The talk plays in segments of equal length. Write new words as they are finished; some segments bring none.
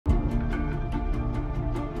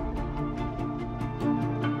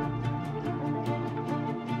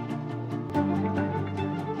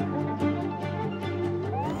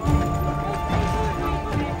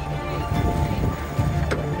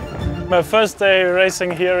My first day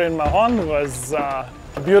racing here in Mahon was a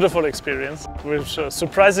beautiful experience with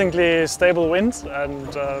surprisingly stable winds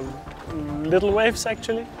and little waves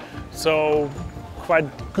actually, so quite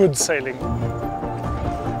good sailing.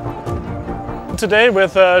 Today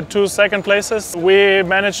with 2 second places we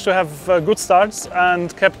managed to have good starts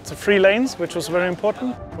and kept 3 lanes, which was very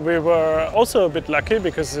important. We were also a bit lucky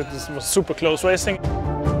because it was super close racing.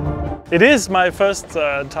 It is my first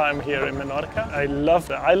time here in Menorca. I love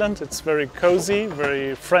the island. It's very cozy,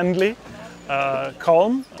 very friendly,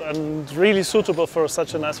 calm and really suitable for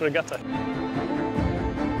such a nice regatta.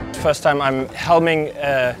 First time I'm helming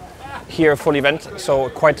here full event, so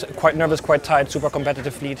quite nervous, quite tight, super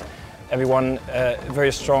competitive fleet. Everyone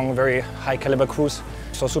very strong, very high caliber crews.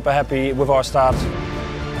 So super happy with our start.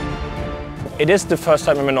 It is the first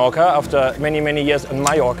time in Menorca after many years in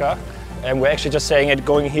Mallorca. And we're actually just saying it,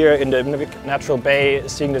 going here in the natural bay,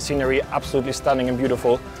 seeing the scenery, absolutely stunning and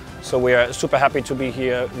beautiful. So we're super happy to be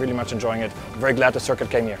here, really much enjoying it. Very glad the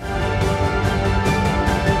circuit came here.